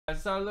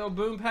That's our little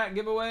boom pack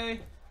giveaway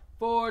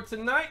for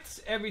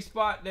tonight. Every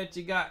spot that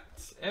you got,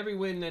 every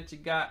win that you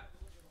got,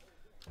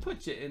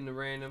 put you in the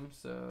random.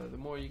 So the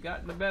more you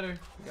got, the better.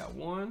 You got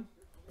 1.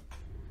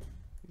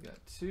 You got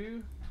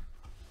 2.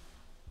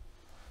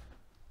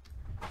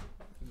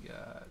 You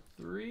got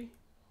 3.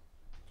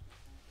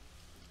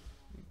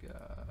 You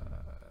got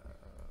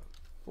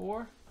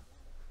 4.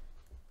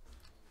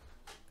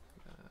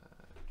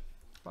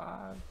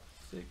 5,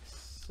 6,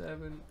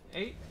 7,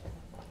 8,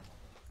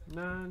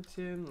 9,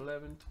 10,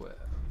 11, 12.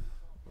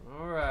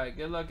 Alright,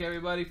 good luck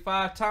everybody.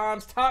 5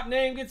 times. Top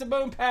name gets a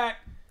boom pack.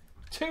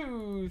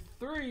 2,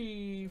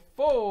 3,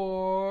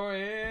 4,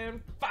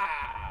 and 5.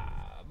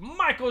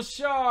 Michael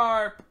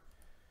Sharp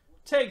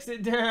takes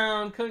it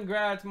down.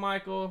 Congrats,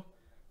 Michael.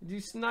 Did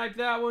you snipe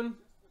that one?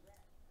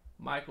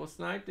 Michael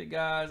sniped it,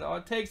 guys. All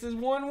it takes is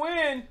 1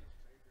 win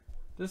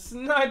to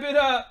snipe it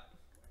up.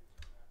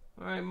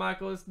 All right,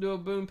 Michael, let's do a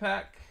boom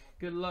pack.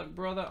 Good luck,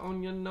 brother,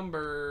 on your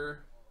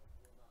number.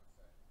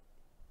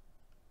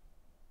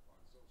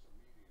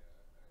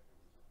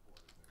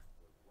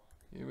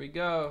 Here we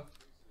go.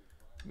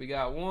 We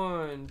got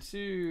 1,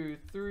 2,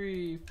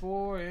 3,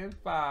 4, and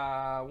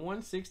 5.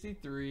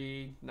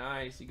 163.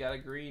 Nice. You got a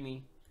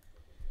greenie.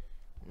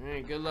 All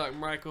right, good luck,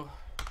 Michael.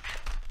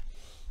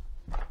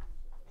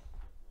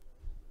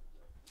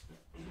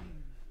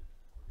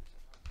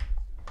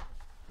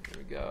 Here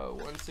we go.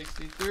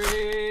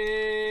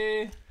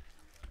 163.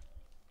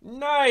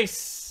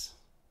 Nice.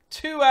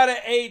 2 out of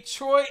 8.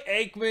 Troy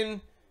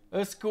Aikman.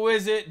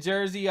 Exquisite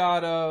jersey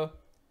auto.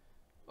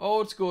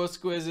 Old school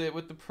exquisite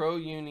with the pro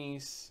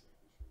unis.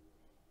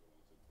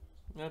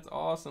 That's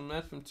awesome.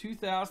 That's from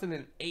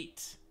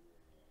 2008.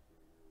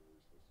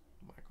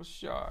 Michael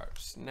Sharp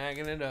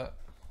snagging it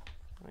up.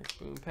 Nice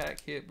boom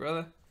pack hit,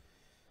 brother.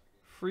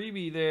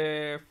 Freebie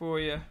there for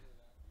you.